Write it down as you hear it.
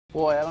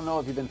Boy, I don't know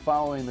if you've been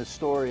following this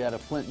story out of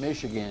Flint,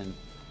 Michigan.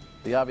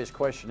 The obvious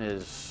question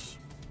is,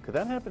 could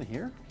that happen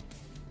here?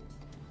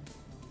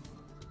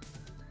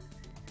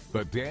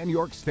 The Dan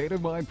York State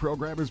of Mind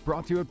program is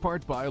brought to you in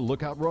part by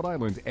Lookout Rhode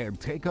Island and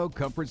Takeo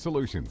Comfort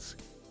Solutions.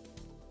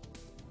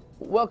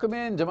 Welcome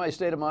in to my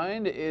State of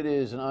Mind. It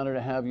is an honor to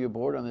have you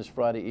aboard on this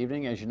Friday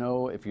evening. As you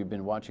know, if you've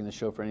been watching the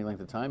show for any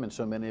length of time, and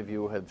so many of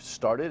you have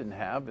started and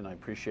I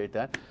appreciate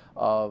that,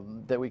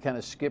 that we kind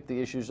of skip the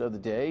issues of the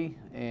day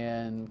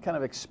and kind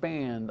of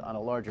expand on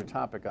a larger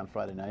topic on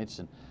Friday nights.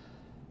 And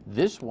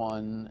this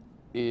one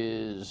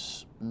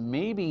is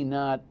maybe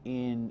not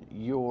in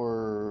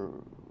your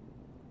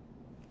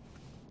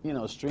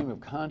stream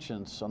of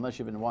conscience unless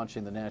you've been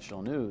watching the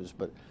national news,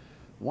 but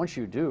once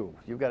you do,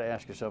 you've got to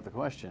ask yourself the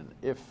question,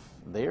 if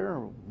there,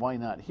 why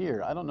not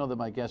here? I don't know that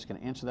my guest can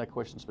answer that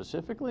question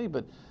specifically,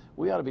 but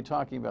we ought to be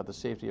talking about the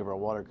safety of our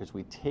water because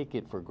we take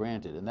it for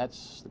granted, and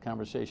that's the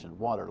conversation.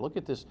 Water. Look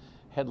at this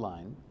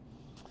headline.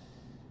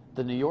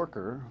 The New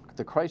Yorker,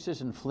 the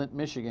crisis in Flint,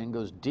 Michigan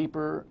goes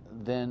deeper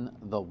than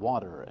the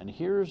water. And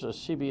here's a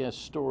CBS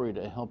story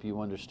to help you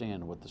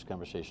understand what this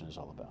conversation is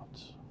all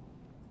about.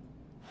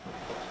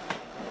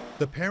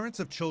 The parents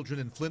of children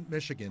in Flint,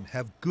 Michigan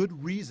have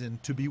good reason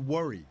to be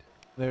worried.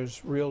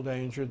 There's real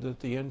danger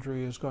that the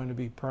injury is going to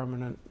be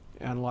permanent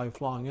and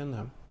lifelong in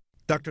them.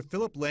 Dr.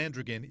 Philip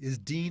Landrigan is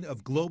Dean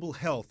of Global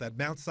Health at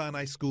Mount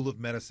Sinai School of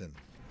Medicine.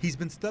 He's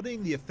been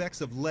studying the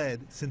effects of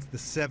lead since the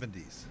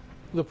 70s.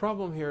 The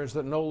problem here is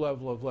that no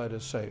level of lead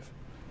is safe.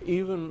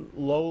 Even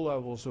low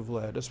levels of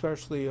lead,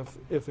 especially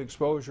if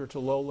exposure to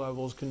low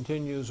levels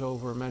continues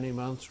over many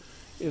months,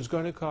 is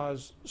going to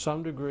cause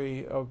some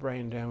degree of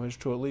brain damage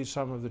to at least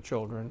some of the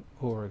children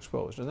who are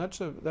exposed. And that's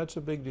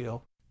a big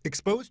deal.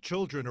 Exposed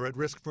children are at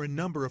risk for a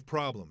number of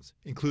problems,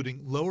 including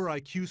lower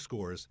IQ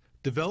scores,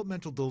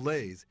 developmental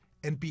delays,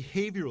 and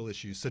behavioral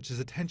issues such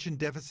as attention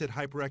deficit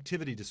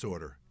hyperactivity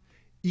disorder.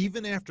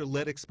 Even after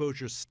lead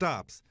exposure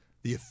stops,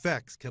 the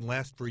effects can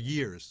last for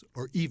years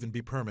or even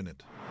be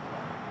permanent.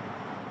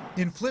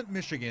 In Flint,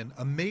 Michigan,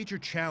 a major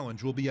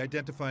challenge will be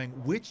identifying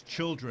which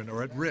children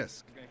are at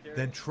risk,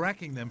 then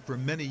tracking them for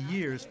many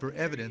years for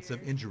evidence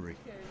of injury.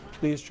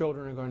 These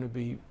children are going to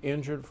be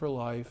injured for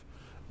life.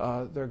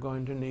 They're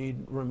going to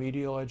need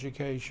remedial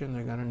education.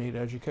 They're going to need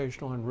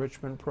educational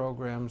enrichment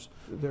programs.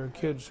 There are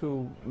kids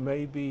who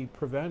may be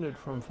prevented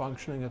from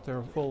functioning at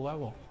their full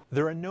level.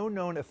 There are no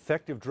known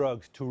effective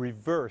drugs to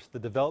reverse the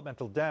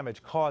developmental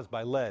damage caused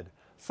by lead.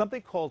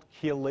 Something called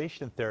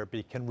chelation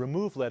therapy can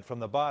remove lead from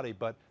the body,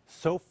 but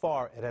so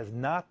far it has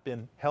not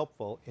been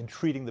helpful in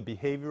treating the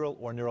behavioral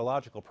or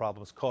neurological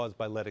problems caused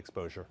by lead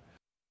exposure.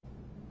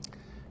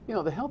 You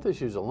know, the health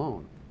issues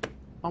alone,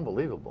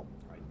 unbelievable.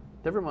 Right.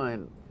 Never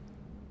mind,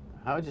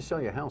 how would you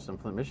sell your house in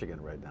Flint, Michigan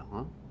right now,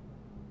 huh?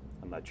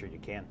 I'm not sure you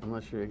can. I'm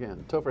not sure you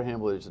can. Topher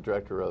Hamblett is the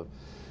director of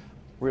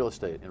real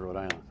estate in Rhode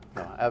Island.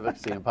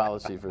 Advocacy and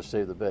Policy for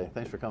Save the Bay.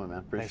 Thanks for coming, man.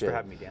 Appreciate it. Thanks for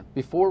having me, Dan.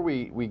 Before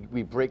we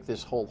break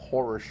this whole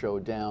horror show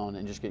down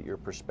and just get your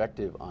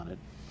perspective on it,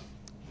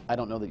 I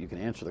don't know that you can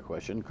answer the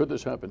question, could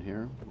this happen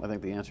here? I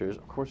think the answer is,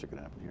 of course it could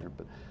happen here.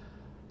 But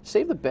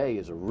Save the Bay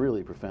is a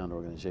really profound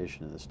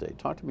organization in the state.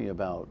 Talk to me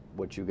about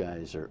what you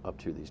guys are up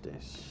to these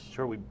days.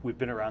 Sure, we've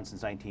been around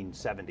since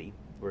 1970.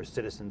 We're a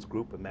citizens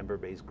group, a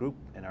member-based group,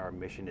 and our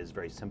mission is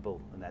very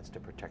simple, and that's to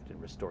protect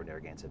and restore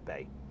Narragansett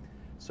Bay.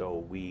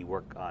 So we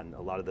work on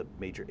a lot of the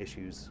major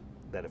issues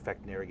that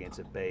affect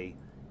Narragansett Bay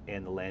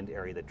and the land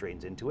area that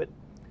drains into it.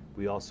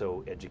 We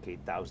also educate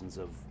thousands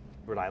of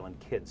Rhode Island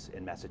kids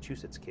and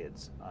Massachusetts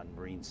kids on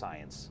marine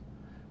science,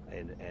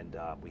 and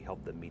we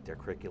help them meet their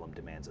curriculum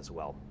demands as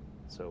well.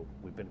 So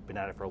we've been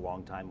at it for a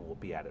long time, and we'll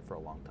be at it for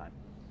a long time.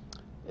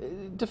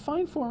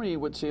 Define for me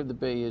what Save the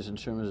Bay is in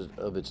terms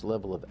of its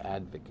level of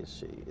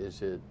advocacy.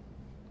 Is it,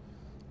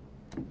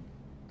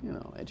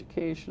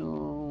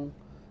 educational,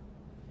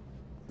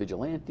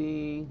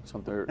 vigilante,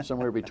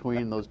 somewhere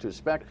between those two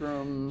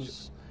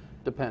spectrums,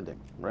 depending,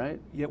 right?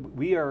 Yeah,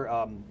 we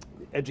are,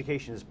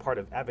 education is part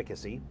of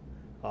advocacy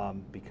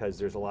because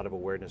there's a lot of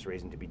awareness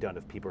raising to be done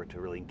if people are to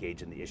really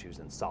engage in the issues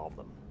and solve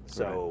them.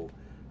 So,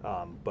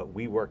 right. But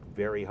we work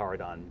very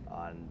hard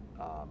on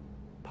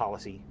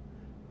policy.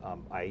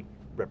 I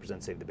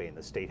represent Save the Bay in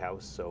the State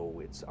House,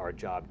 so it's our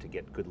job to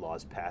get good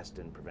laws passed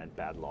and prevent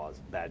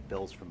bad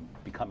bills from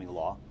becoming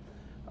law.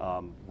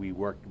 We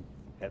work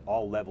at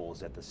all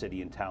levels, at the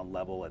city and town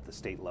level, at the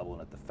state level,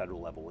 and at the federal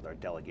level with our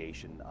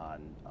delegation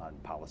on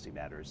policy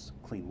matters,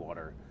 clean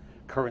water.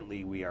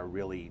 Currently, we are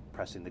really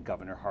pressing the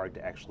governor hard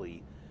to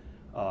actually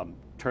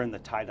turn the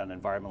tide on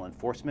environmental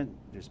enforcement.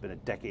 There's been a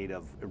decade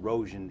of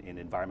erosion in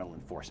environmental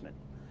enforcement,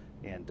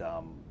 and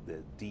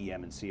the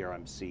DEM and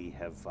CRMC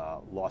have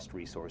lost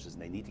resources,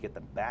 and they need to get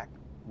them back.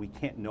 We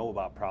can't know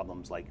about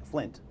problems like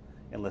Flint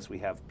unless we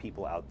have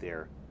people out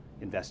there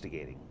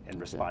investigating and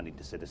responding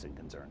to citizen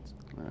concerns.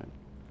 All right.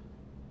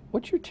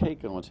 What's your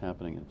take on what's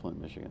happening in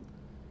Flint, Michigan?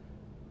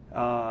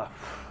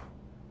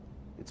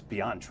 It's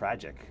beyond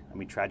tragic. I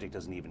mean, tragic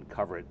doesn't even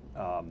cover it.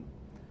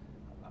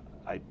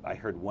 I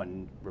heard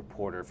one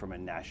reporter from on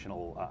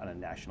a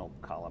national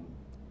column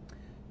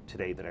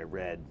today that I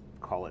read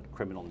call it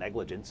criminal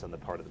negligence on the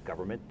part of the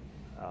government,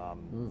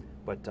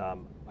 but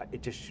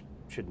it just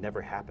should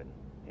never happen.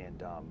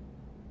 And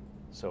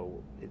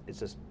so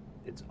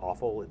it's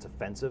awful, it's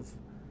offensive,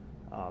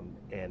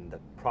 and the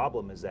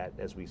problem is that,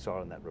 as we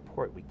saw in that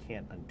report, we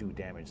can't undo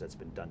damage that's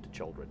been done to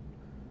children.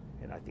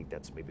 And I think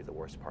that's maybe the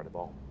worst part of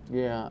all.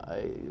 Yeah,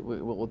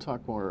 we'll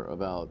talk more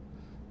about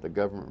the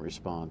government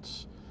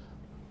response.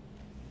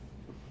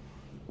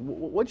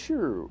 What's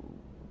your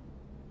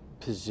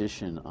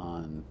position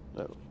on,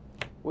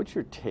 what's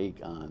your take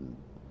on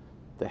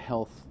the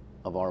health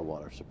of our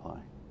water supply?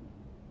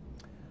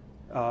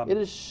 It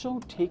is so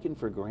taken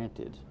for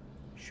granted.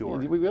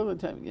 Sure.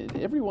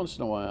 Every once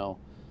in a while,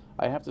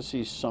 I have to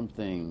see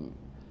something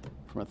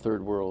from a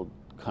third world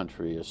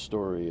country, a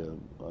story,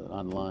 an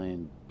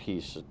online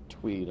piece, a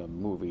tweet, a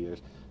movie,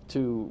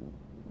 to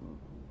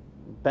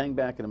bang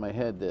back into my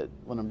head that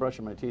when I'm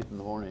brushing my teeth in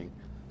the morning,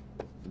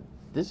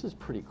 this is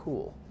pretty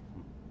cool.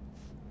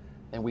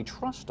 And we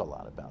trust a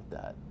lot about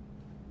that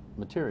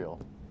material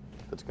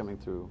that's coming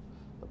through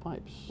the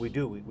pipes. We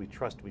do. We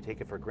trust. We take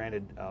it for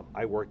granted.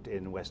 I worked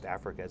in West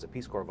Africa as a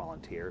Peace Corps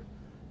volunteer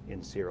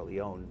in Sierra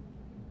Leone,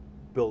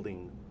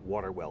 building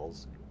water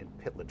wells in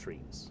pit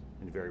latrines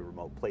in very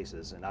remote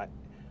places. And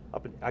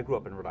I grew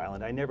up in Rhode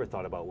Island. I never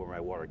thought about where my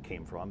water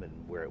came from and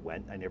where it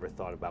went. I never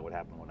thought about what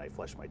happened when I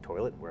flushed my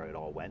toilet and where it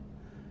all went.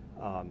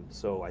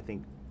 So I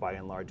think, by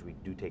and large, we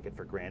do take it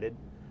for granted.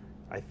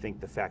 I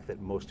think the fact that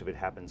most of it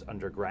happens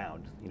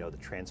underground, you know, the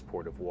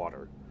transport of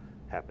water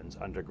happens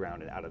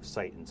underground and out of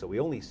sight, and so we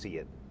only see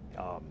it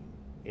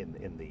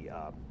in the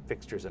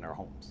fixtures in our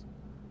homes.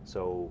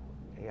 So,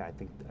 yeah, I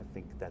think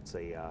that's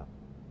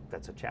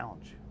a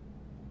challenge.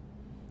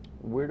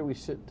 Where do we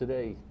sit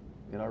today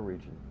in our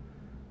region?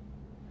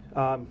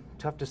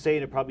 Tough to say,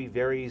 and it probably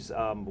varies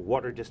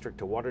water district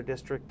to water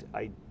district.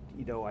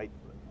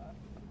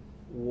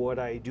 What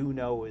I do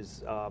know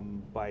is,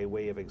 by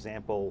way of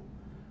example,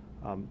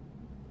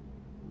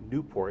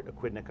 Newport,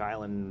 Aquidneck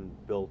Island,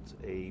 built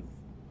a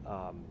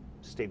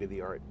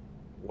state-of-the-art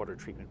water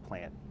treatment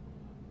plant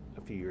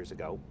a few years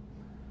ago,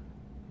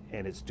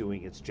 and it's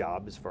doing its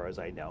job as far as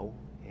I know.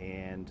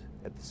 And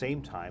at the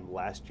same time,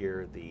 last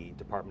year, the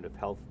Department of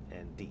Health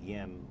and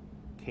DEM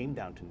came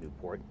down to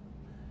Newport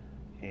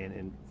and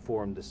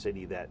informed the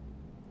city that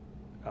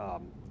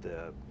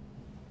the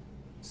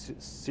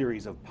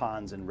series of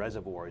ponds and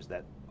reservoirs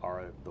that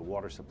are the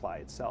water supply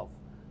itself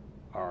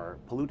are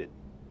polluted.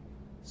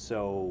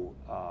 So,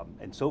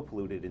 and so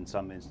polluted in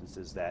some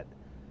instances that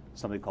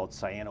something called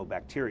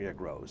cyanobacteria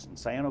grows. And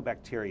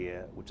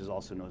cyanobacteria, which is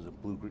also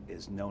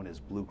known as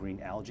blue-green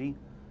algae,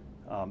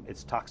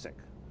 it's toxic.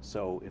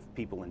 So if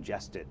people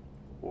ingest it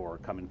or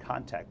come in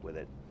contact with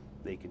it,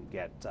 they can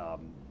get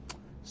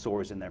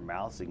sores in their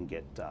mouths, they can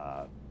get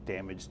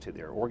damage to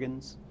their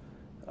organs.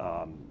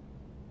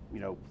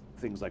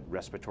 Things like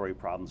respiratory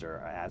problems or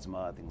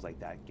asthma, things like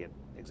that get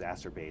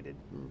exacerbated.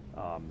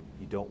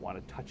 You don't want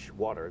to touch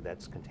water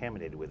that's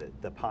contaminated with it.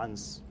 The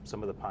ponds,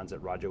 some of the ponds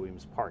at Roger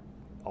Williams Park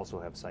also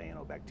have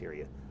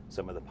cyanobacteria.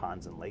 Some of the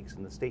ponds and lakes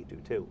in the state do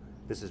too.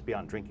 This is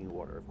beyond drinking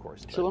water, of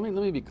course. So let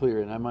me be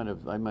clear, and I might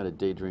have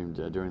daydreamed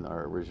during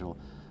our original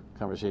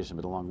conversation,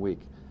 but a long week.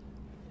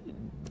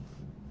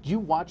 Do you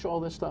watch all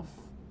this stuff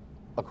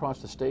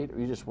across the state, or are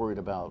you just worried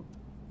about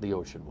the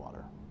ocean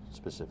water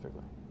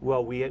specifically?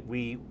 Well,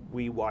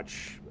 we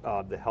watch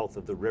the health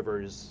of the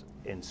rivers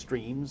and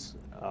streams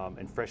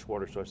and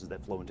freshwater sources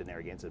that flow into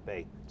Narragansett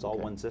Bay. It's all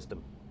one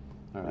system.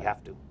 All right. We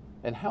have to.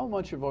 And how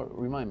much of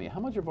how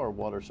much of our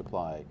water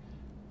supply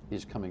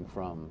is coming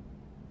from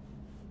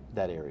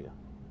that area?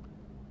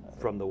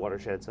 From the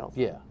watershed itself?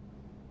 Yeah.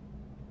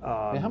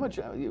 And how much,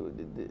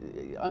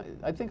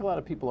 I think a lot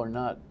of people are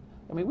not,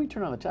 I mean, we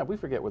turn on the tap, we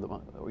forget where the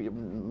money,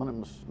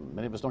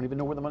 many of us don't even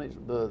know where the money,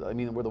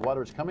 where the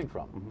water is coming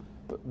from. Mm-hmm.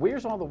 But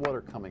where's all the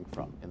water coming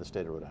from in the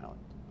state of Rhode Island?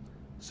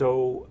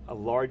 So a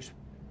large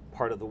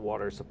part of the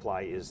water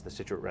supply is the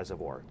Situate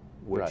Reservoir,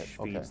 which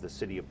feeds the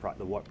city of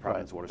Providence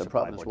Water Supply. The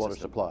Providence Water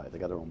Supply. They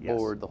got their own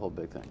board, the whole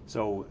big thing.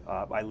 So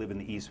I live in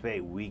the East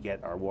Bay. We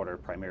get our water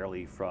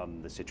primarily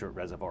from the Situate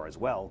Reservoir as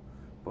well,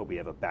 but we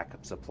have a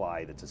backup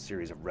supply that's a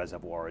series of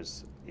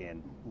reservoirs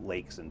and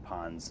lakes and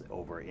ponds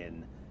over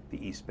in the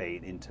East Bay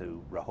and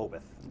into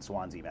Rehoboth and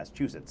Swansea,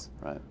 Massachusetts.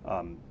 Right.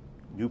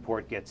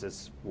 Newport gets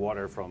its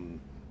water from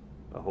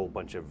a whole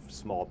bunch of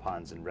small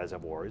ponds and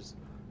reservoirs.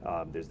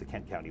 There's the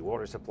Kent County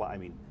Water Supply. I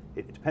mean,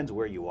 it depends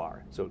where you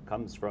are. So it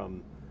comes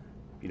from,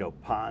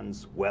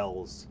 ponds,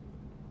 wells,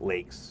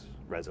 lakes,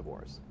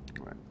 reservoirs.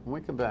 Right. When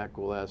we come back,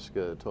 we'll ask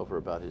Topher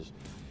about his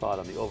thought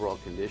on the overall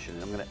condition.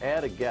 And I'm going to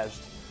add a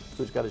guest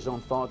who's got his own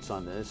thoughts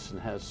on this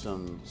and has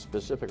some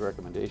specific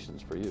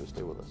recommendations for you.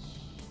 Stay with us.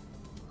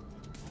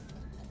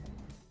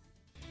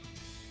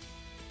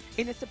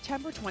 In a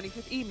September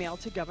 25th email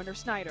to Governor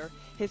Snyder,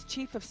 his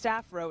chief of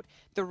staff wrote,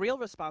 "The real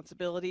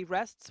responsibility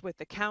rests with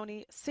the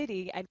county,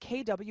 city, and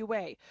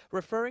KWA,"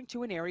 referring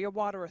to an area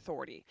water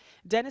authority.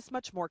 Dennis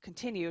Muchmore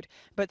continued,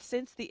 "But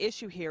since the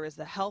issue here is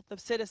the health of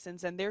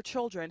citizens and their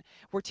children,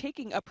 we're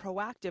taking a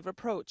proactive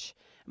approach."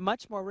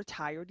 Muchmore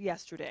retired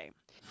yesterday.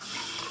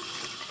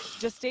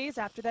 Just days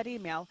after that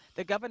email,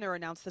 the governor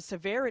announced the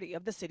severity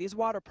of the city's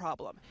water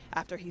problem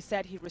after he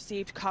said he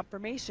received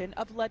confirmation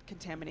of lead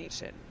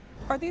contamination.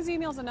 Are these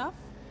emails enough?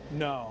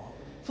 No.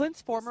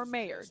 Flint's former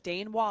mayor,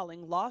 Dane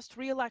Walling, lost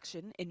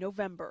re-election in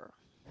November.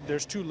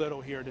 There's too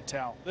little here to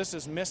tell. This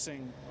is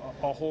missing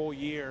a whole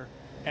year,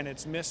 and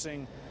it's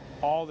missing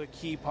all the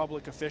key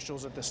public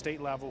officials at the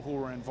state level who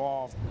were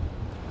involved.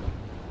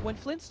 When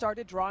Flint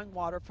started drawing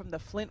water from the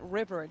Flint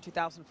River in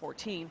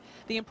 2014,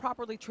 the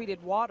improperly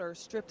treated water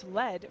stripped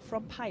lead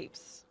from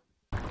pipes.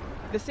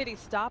 The city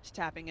stopped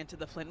tapping into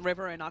the Flint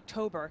River in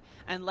October,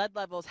 and lead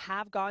levels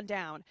have gone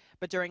down.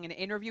 But during an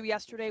interview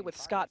yesterday with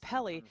Scott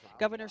Pelley,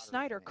 Governor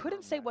Snyder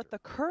couldn't say what the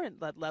current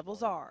lead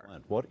levels are.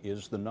 What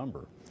is the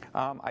number?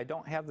 I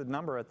don't have the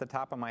number at the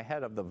top of my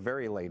head of the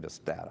very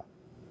latest data,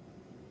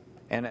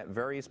 and it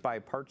varies by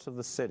parts of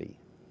the city.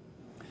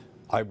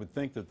 I would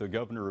think that the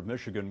governor of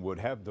Michigan would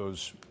have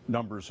those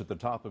numbers at the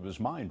top of his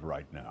mind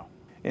right now.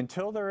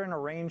 Until they're in a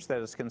range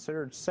that is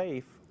considered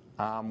safe,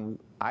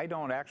 I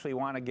don't actually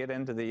want to get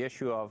into the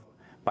issue of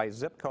by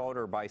zip code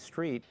or by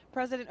street.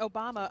 President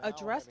Obama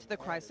addressed the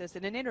crisis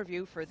in an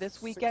interview for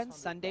this weekend's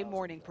Sunday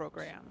morning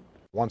program.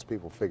 Once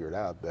people figured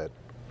out that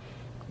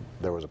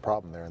there was a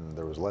problem there and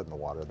there was lead in the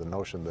water, the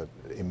notion that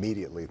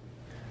immediately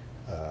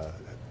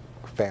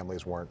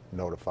families weren't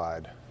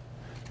notified,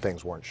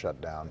 things weren't shut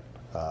down,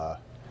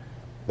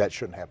 that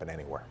shouldn't happen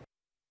anywhere.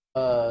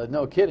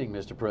 No kidding,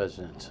 Mr.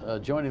 President.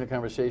 Joining the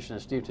conversation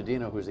is Steve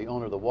Tudino, who's the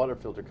owner of the Water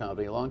Filter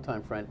Company, a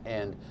longtime friend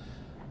and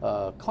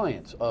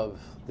client of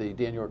the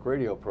Dan York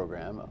radio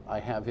program. I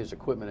have his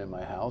equipment in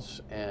my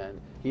house, and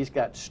he's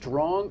got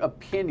strong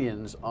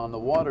opinions on the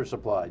water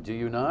supply. Do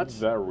you not?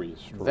 Very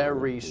strong.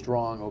 Very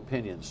strong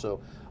opinions. So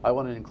I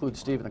want to include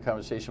Steve in the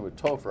conversation with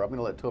Topher. I'm going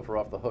to let Topher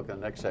off the hook in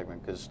the next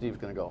segment because Steve's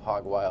going to go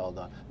hog wild.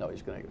 No,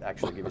 he's going to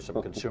actually give you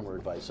some consumer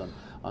advice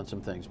on some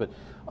things. But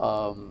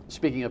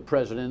speaking of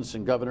presidents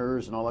and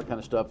governors and all that kind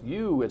of stuff,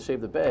 you at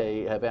Save the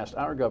Bay have asked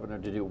our governor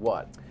to do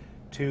what?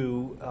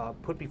 To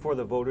put before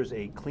the voters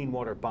a clean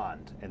water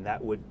bond, and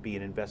that would be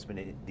an investment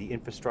in the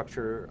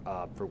infrastructure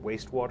for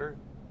wastewater,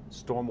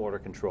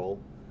 stormwater control,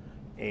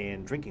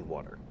 and drinking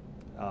water.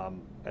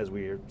 As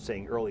we were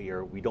saying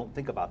earlier, we don't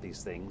think about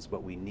these things,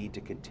 but we need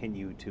to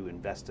continue to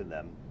invest in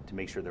them to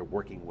make sure they're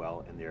working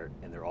well and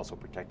they're also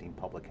protecting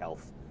public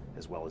health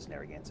as well as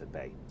Narragansett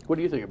Bay. What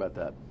do you think about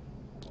that?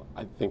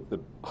 I think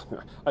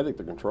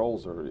the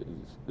controls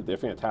they're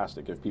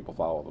fantastic if people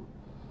follow them.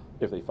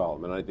 If they follow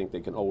them, and I think they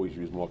can always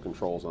use more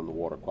controls on the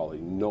water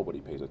quality.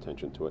 Nobody pays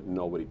attention to it.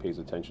 Nobody pays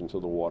attention to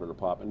the water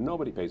department.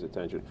 Nobody pays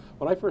attention.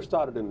 When I first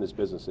started in this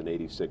business in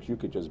 '86, you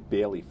could just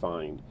barely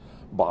find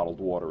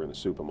bottled water in the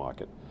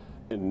supermarket,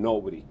 and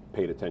nobody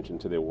paid attention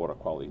to their water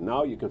quality.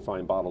 Now you can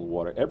find bottled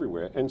water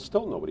everywhere, and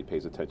still nobody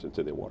pays attention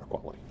to their water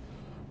quality.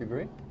 You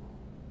agree?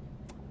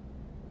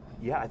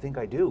 Yeah, I think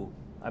I do.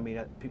 I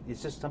mean,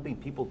 it's just something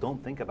people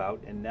don't think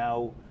about, and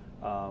now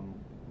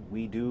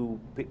we do.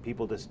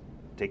 People just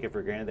take it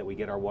for granted that we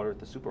get our water at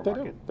the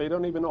supermarket. They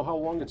don't even know how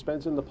long it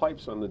spends in the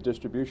pipes on the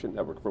distribution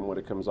network from when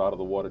it comes out of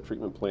the water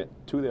treatment plant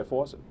to their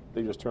faucet.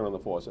 They just turn on the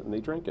faucet and they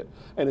drink it.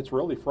 And it's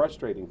really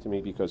frustrating to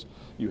me because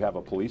you have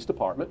a police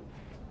department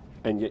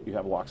and yet you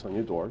have locks on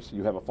your doors.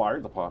 You have a fire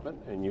department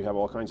and you have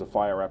all kinds of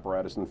fire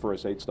apparatus and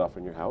first aid stuff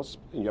in your house.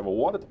 And you have a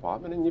water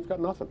department and you've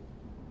got nothing.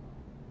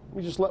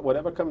 You just let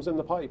whatever comes in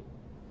the pipe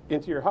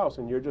into your house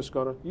and you're just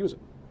going to use it.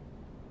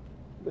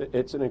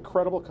 It's an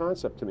incredible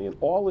concept to me, and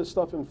all this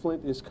stuff in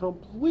Flint is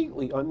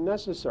completely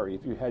unnecessary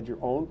if you had your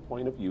own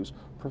point of use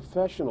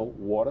professional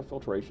water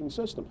filtration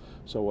system.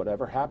 So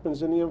whatever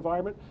happens in the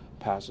environment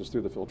passes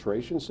through the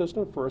filtration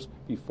system first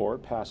before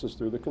it passes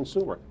through the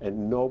consumer,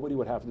 and nobody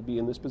would have to be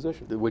in this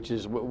position. Which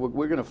is,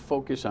 we're going to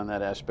focus on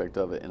that aspect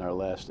of it in our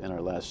last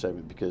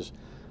segment, because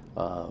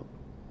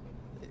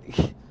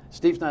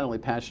Steve's not only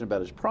passionate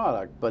about his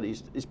product, but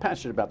he's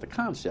passionate about the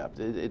concept.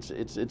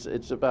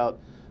 It's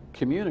about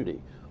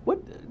community.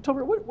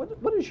 Topher,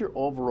 what is your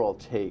overall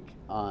take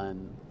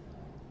on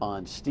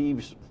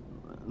Steve's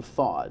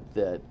thought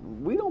that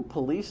we don't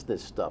police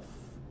this stuff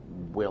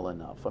well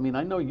enough? I mean,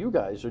 I know you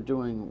guys are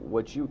doing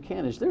what you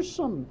can. Is there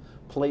some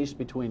place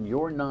between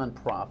your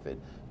nonprofit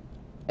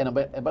and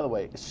by the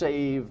way,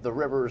 Save the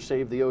River,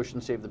 Save the Ocean,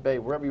 Save the Bay,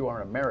 wherever you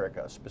are in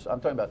America, I'm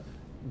talking about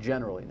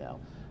generally now,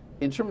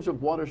 in terms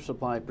of water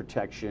supply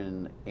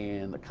protection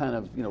and the kind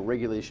of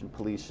regulation,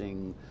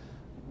 policing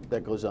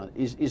that goes on,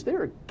 is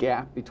there a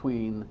gap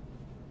between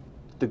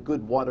the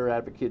good water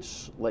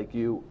advocates like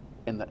you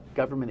and the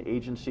government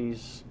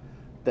agencies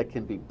that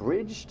can be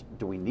bridged?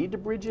 Do we need to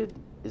bridge it?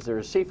 Is there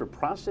a safer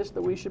process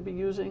that we should be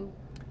using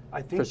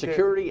for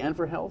security and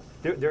for health?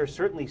 There are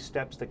certainly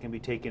steps that can be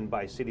taken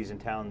by cities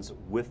and towns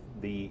with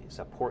the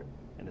support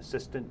and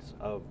assistance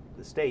of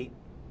the state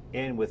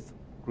and with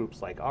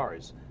groups like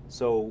ours.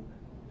 So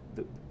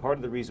part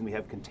of the reason we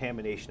have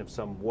contamination of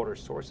some water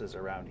sources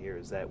around here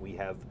is that we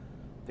have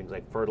things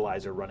like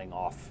fertilizer running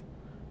off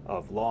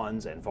of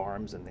lawns and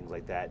farms and things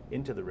like that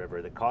into the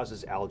river that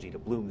causes algae to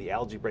bloom. The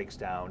algae breaks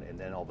down, and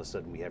then all of a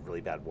sudden we have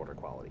really bad water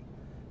quality.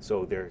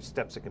 So there are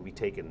steps that can be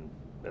taken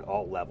at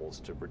all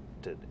levels to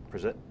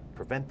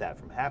prevent that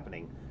from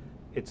happening.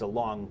 It's a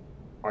long,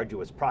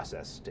 arduous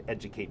process to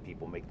educate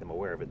people, make them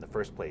aware of it in the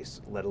first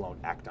place, let alone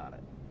act on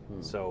it.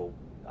 So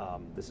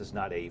this is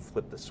not a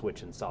flip the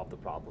switch and solve the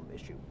problem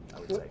issue, I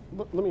would say.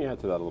 Let me add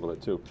to that a little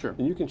bit, too. Sure.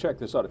 And you can check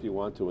this out if you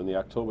want to in the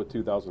October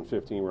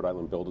 2015 Rhode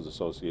Island Builders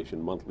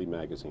Association monthly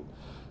magazine.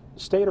 The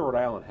state of Rhode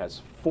Island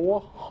has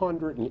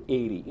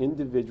 480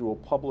 individual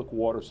public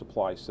water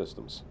supply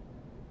systems.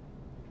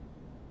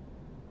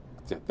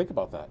 Yeah, think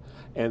about that.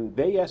 And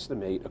they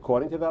estimate,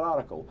 according to that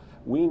article,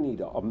 we need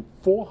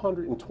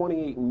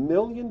 $428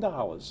 million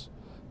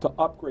to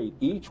upgrade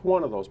each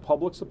one of those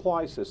public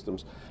supply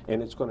systems,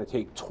 and it's going to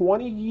take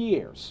 20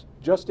 years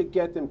just to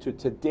get them to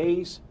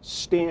today's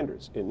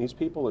standards. And these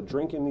people are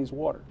drinking these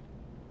water.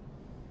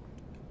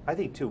 I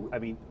think, too, I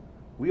mean,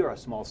 we are a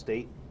small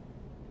state.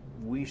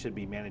 We should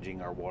be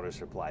managing our water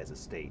supply as a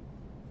state.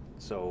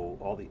 So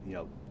all the, you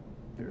know,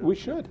 We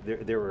should.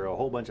 There are a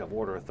whole bunch of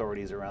water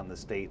authorities around the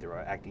state that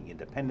are acting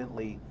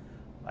independently.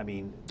 I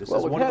mean, this Well,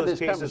 is we've one had of those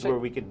this cases where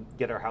we can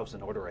get our house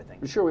in order, I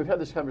think. Sure, we've had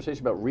this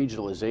conversation about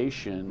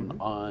regionalization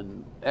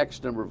on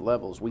X number of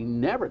levels. We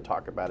never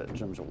talk about it in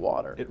terms of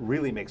water. It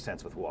really makes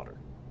sense with water.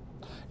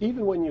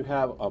 Even when you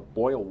have a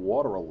boil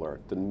water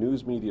alert, the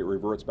news media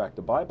reverts back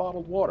to buy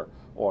bottled water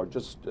or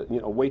just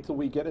wait till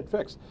we get it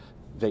fixed.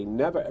 They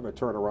never ever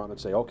turn around and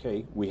say,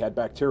 okay, we had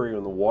bacteria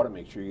in the water,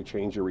 make sure you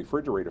change your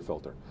refrigerator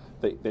filter.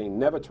 They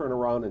never turn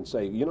around and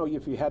say, you know,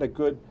 if you had a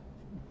good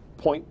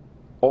 0.005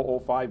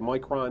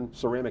 micron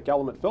ceramic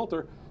element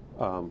filter,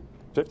 $55,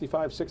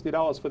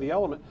 $60 for the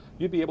element,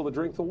 you'd be able to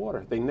drink the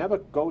water. They never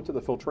go to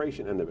the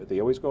filtration end of it. They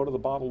always go to the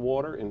bottled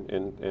water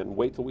and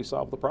wait till we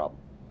solve the problem.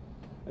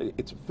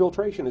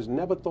 Filtration is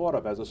never thought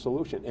of as a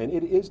solution, and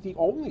it is the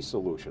only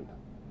solution.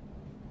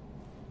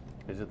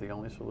 Is it the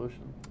only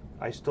solution?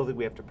 I still think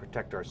we have to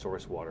protect our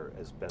source water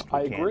as best we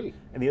can. I agree.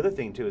 And the other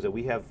thing, too, is that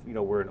we have,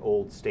 we're an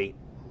old state,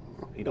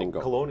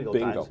 colonial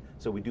times,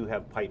 so we do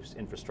have pipes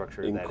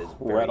infrastructure that is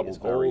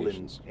old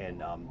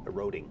and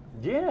eroding.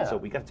 Yeah. So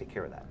we got to take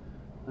care of that.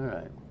 All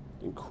right.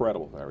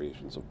 Incredible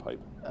variations of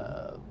pipe.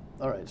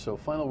 All right, so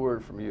final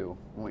word from you.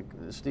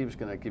 Steve's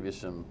going to give you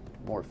some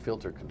more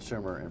filter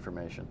consumer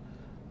information.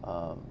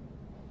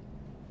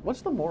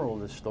 What's the moral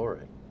of this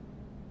story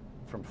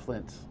from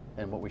Flint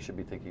and what we should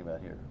be thinking about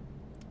here?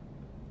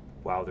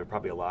 Wow, there are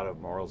probably a lot of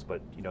morals,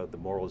 but the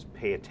moral is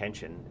pay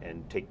attention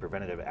and take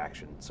preventative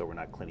action so we're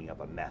not cleaning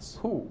up a mess.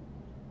 Who?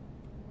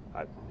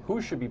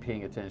 Who should be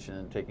paying attention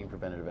and taking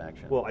preventative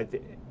action? Well,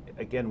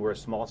 again, we're a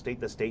small state.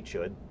 The state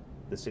should.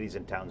 The cities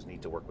and towns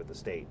need to work with the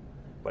state.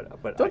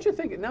 But don't you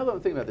think, now that I'm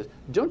thinking about this,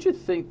 don't you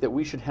think that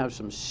we should have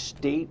some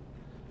state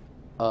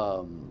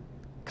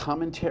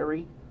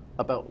commentary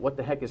about what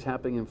the heck is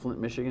happening in Flint,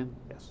 Michigan?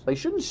 Yes. Like,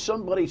 shouldn't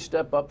somebody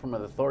step up from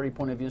an authority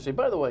point of view and say,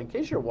 by the way, in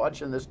case you're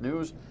watching this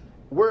news,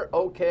 we're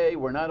okay,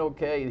 we're not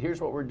okay,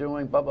 here's what we're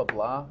doing, blah, blah,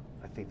 blah?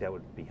 I think that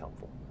would be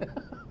helpful.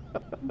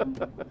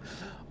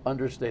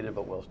 Understated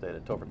but well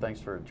stated. Topher,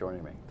 thanks for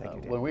joining me. Thank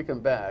you, Dan. When we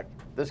come back,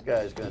 this guy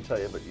is going to tell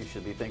you what you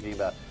should be thinking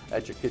about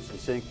at your kitchen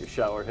sink, your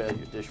shower head,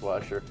 your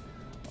dishwasher.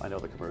 I know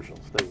the commercial.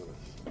 Stay with us.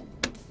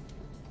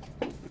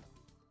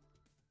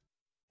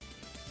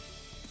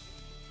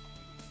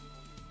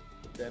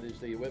 That is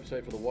the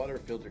website for the water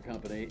filter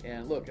company.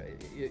 And look,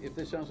 if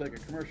this sounds like a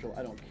commercial,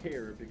 I don't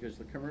care, because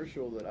the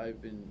commercial that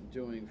I've been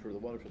doing for the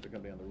water filter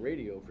company on the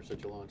radio for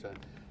such a long time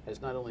has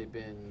not only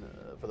been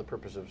for the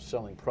purpose of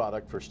selling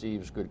product for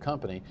Steve's good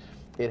company,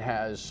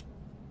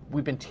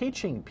 we've been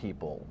teaching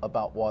people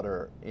about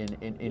water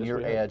in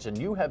your ads, and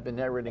you have been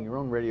narrating your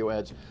own radio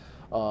ads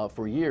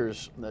for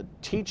years,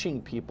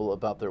 teaching people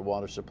about their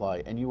water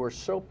supply, and you are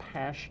so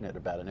passionate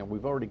about it, and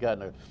we've already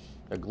gotten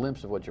a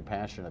glimpse of what you're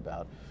passionate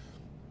about.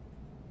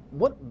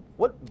 What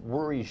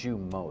worries you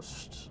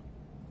most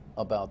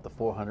about the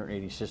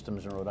 480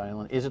 systems in Rhode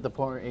Island? Is it the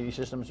 480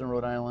 systems in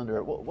Rhode Island,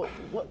 or what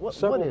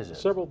is it?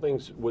 Several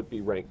things would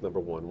be ranked number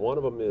one. One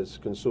of them is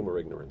consumer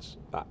ignorance.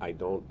 I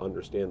don't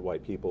understand why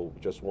people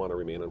just want to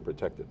remain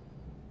unprotected.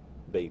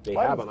 They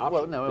have an option.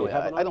 Well, no,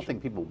 I don't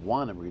think people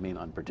want to remain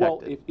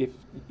unprotected. Well, if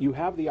you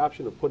have the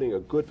option of putting a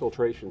good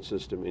filtration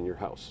system in your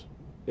house,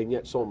 and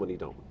yet so many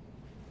don't.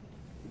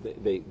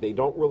 They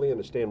don't really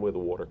understand where the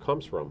water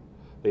comes from.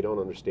 They don't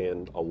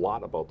understand a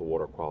lot about the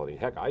water quality.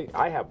 Heck,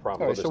 I have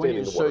problems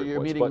understanding the water. So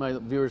you're meeting my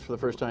viewers for the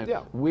first time.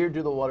 Yeah. Where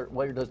does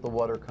the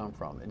water come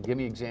from? And give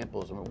me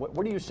examples. I mean,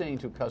 what are you saying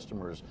to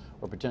customers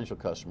or potential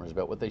customers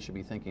about what they should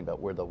be thinking about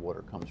where the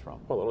water comes from?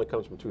 Well, it only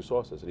comes from two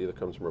sources. It either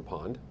comes from a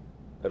pond.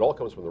 It all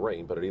comes from the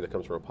rain, but it either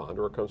comes from a pond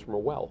or it comes from a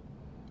well,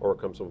 or it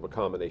comes from a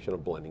combination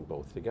of blending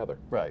both together.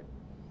 Right.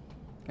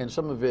 And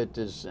some of it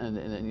is, and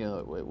you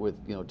know, with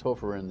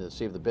Topher and the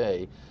Save the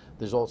Bay,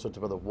 there's all sorts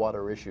of other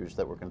water issues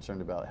that we're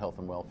concerned about, health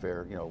and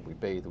welfare. You know, we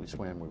bathe, we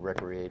swim, we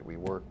recreate, we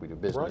work, we do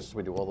business,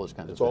 we do all those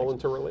kinds of things. It's all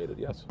interrelated,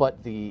 yes.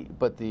 But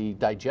the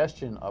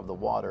digestion of the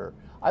water,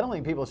 I don't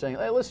think people are saying,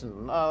 hey, listen,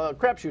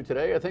 crapshoot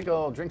today, I think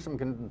I'll drink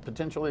some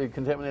potentially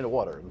contaminated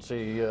water and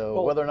see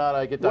whether or not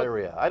I get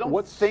diarrhea. I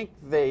don't think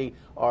they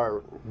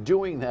are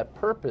doing that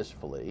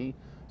purposefully.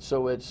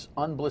 So it's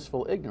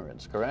unblissful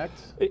ignorance,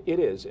 correct?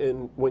 It is,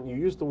 and when you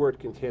use the word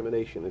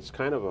contamination, it's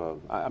kind of a,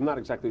 I'm not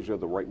exactly sure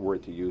the right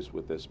word to use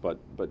with this, but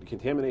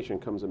contamination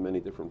comes in many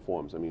different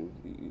forms. I mean,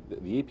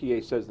 the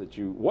EPA says that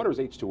water is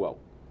H2O.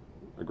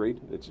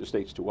 Agreed? It's just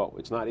H2O.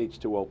 It's not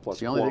H2O plus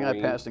chlorine. It's the only thing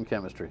I passed in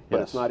chemistry.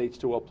 But it's not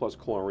H2O plus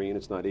chlorine.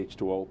 It's not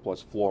H2O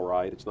plus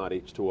fluoride. It's not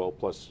H2O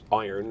plus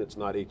iron. It's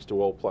not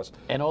H2O plus...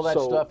 And all that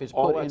stuff is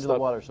put into the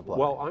water supply.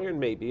 Well, iron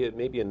may be. It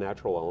may be a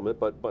natural element,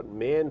 but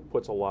man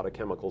puts a lot of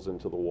chemicals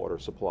into the water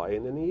supply,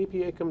 and then the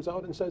EPA comes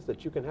out and says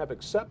that you can have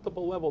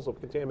acceptable levels of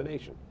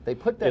contamination. They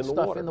put that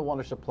stuff in the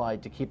water supply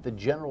to keep the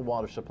general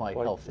water supply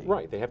healthy.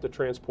 Right. They have to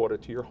transport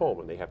it to your home,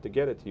 and they have to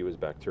get it to you as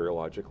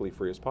bacteriologically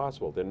free as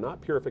possible. They're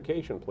not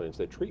purification plants.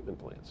 They're treatment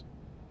plants.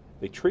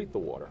 They treat the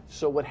water.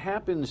 So what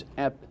happens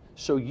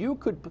so you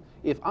could,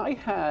 if I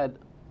had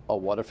a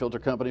water filter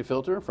company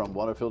filter from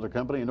Water Filter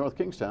Company in North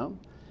Kingstown,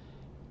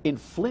 in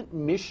Flint,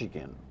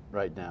 Michigan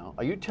right now,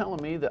 are you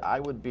telling me that I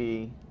would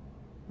be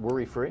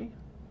worry-free?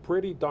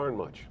 Pretty darn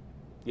much.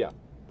 Yeah,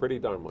 pretty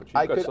darn much.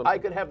 I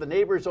could have the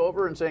neighbors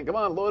over and saying, come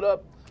on, load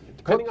up.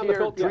 Depending on the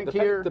filter, drink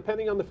here.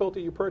 Depending on the filter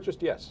you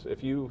purchased, yes.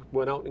 If you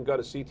went out and got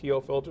a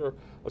CTO filter,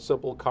 a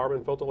simple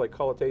carbon filter like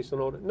color, taste,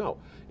 and odor, no.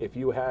 If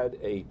you had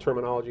a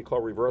terminology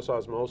called reverse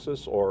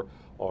osmosis or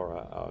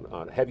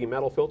a heavy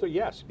metal filter,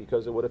 yes,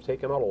 because it would have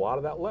taken out a lot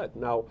of that lead.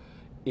 Now,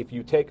 if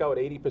you take out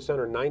 80%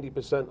 or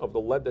 90% of the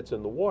lead that's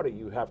in the water,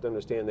 you have to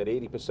understand that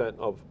 80%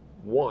 of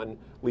one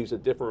leaves a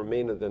different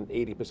remainder than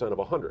 80% of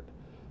 100.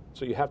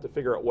 So you have to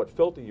figure out what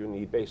filter you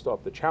need based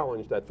off the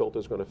challenge that filter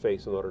is going to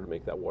face in order to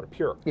make that water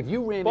pure. If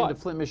you ran into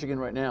Flint, Michigan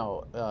right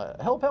now,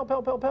 help, help,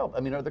 help, help, help. I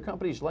mean, are there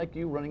companies like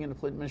you running into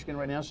Flint, Michigan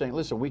right now saying,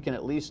 listen, we can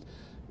at least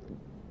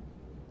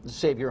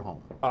save your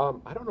home?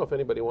 I don't know if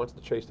anybody wants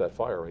to chase that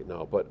fire right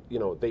now, but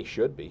they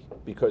should be,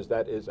 because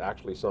that is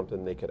actually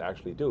something they could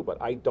actually do.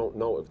 But I don't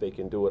know if they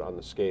can do it on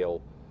the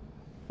scale.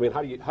 I mean,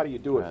 how do you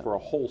do it for a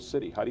whole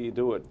city? How do you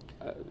do it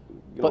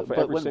for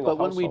every single household?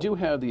 When we do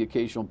have the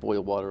occasional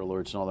boil water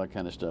alerts and all that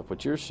kind of stuff,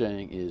 what you're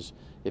saying is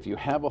if you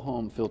have a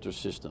home filter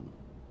system,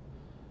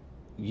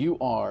 you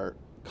are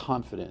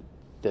confident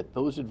that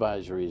those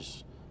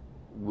advisories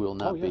will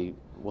not be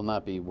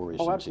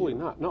worrisome. Oh, absolutely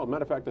not. No,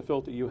 matter of fact, the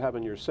filter you have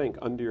in your sink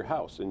under your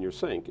house, in your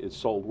sink, is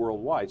sold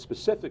worldwide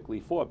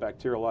specifically for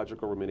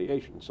bacteriological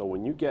remediation. So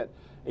when you get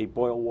a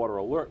boil water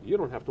alert, you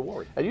don't have to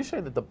worry. And you say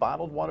that the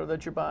bottled water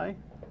that you buy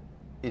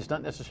is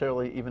not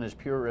necessarily even as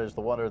pure as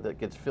the water that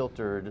gets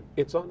filtered.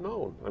 It's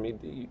unknown. I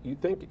mean, you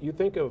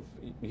think of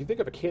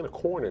a can of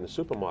corn in a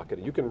supermarket.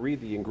 You can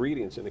read the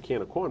ingredients in a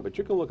can of corn, but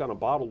you can look on a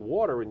bottled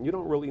water and you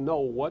don't really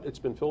know what it's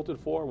been filtered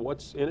for,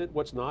 what's in it,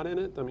 what's not in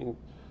it. I mean,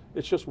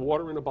 it's just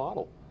water in a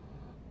bottle.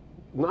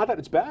 Not that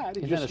it's bad.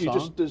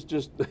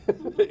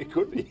 It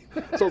could be.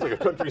 Sounds like a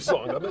country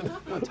song, doesn't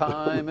it?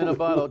 Time in a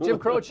bottle. Jim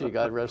Croce,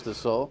 God rest his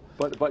soul.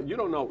 But you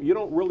don't know. You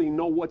don't really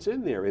know what's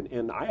in there.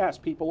 And I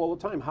ask people all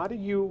the time, how do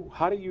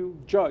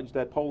you judge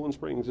that Poland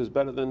Springs is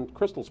better than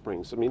Crystal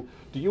Springs? I mean,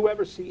 do you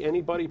ever see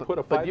anybody put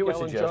a 5-gallon jug? But you would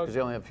suggest, because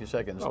you only have a few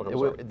seconds,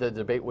 the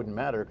debate wouldn't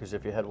matter, because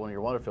if you had one of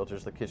your water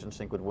filters, the kitchen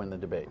sink would win the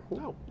debate.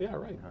 No. Yeah.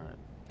 Right.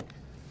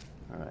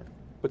 All right.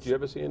 But do you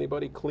ever see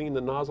anybody clean the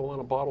nozzle on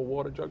a bottled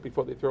water jug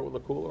before they throw it in the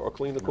cooler, or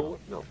clean the cooler?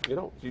 No, you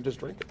don't. You just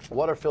drink it.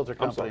 Water Filter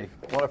Company,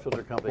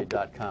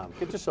 waterfiltercompany.com.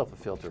 Get yourself a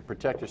filter.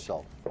 Protect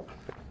yourself.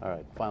 All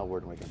right, final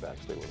word when we come back.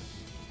 Stay with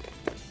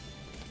us.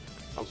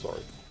 I'm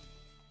sorry.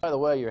 By the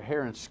way, your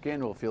hair and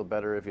skin will feel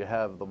better if you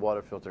have the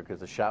water filter,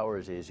 because the shower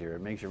is easier.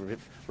 It makes your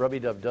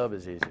rubby-dub-dub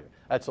is easier.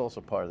 That's also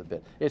part of the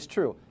bit. It's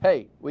true.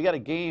 Hey, we got a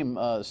game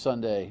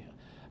Sunday.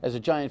 As a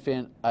Giant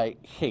fan, I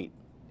hate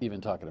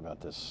even talking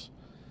about this,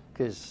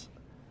 because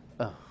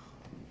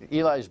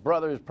Eli's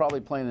brother is probably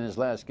playing in his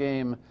last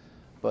game,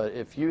 but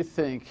if you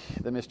think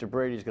that Mr.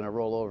 Brady's going to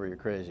roll over, you're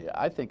crazy.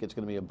 I think it's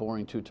going to be a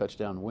boring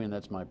 2-touchdown win.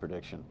 That's my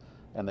prediction.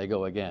 And they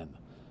go again,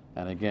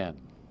 and again,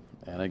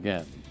 and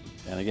again,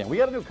 and again. We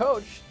got a new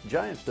coach.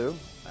 Giants do.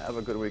 Have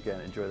a good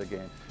weekend. Enjoy the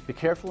game. Be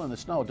careful in the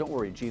snow. Don't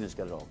worry. Gina's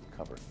got it all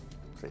covered.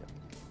 See ya.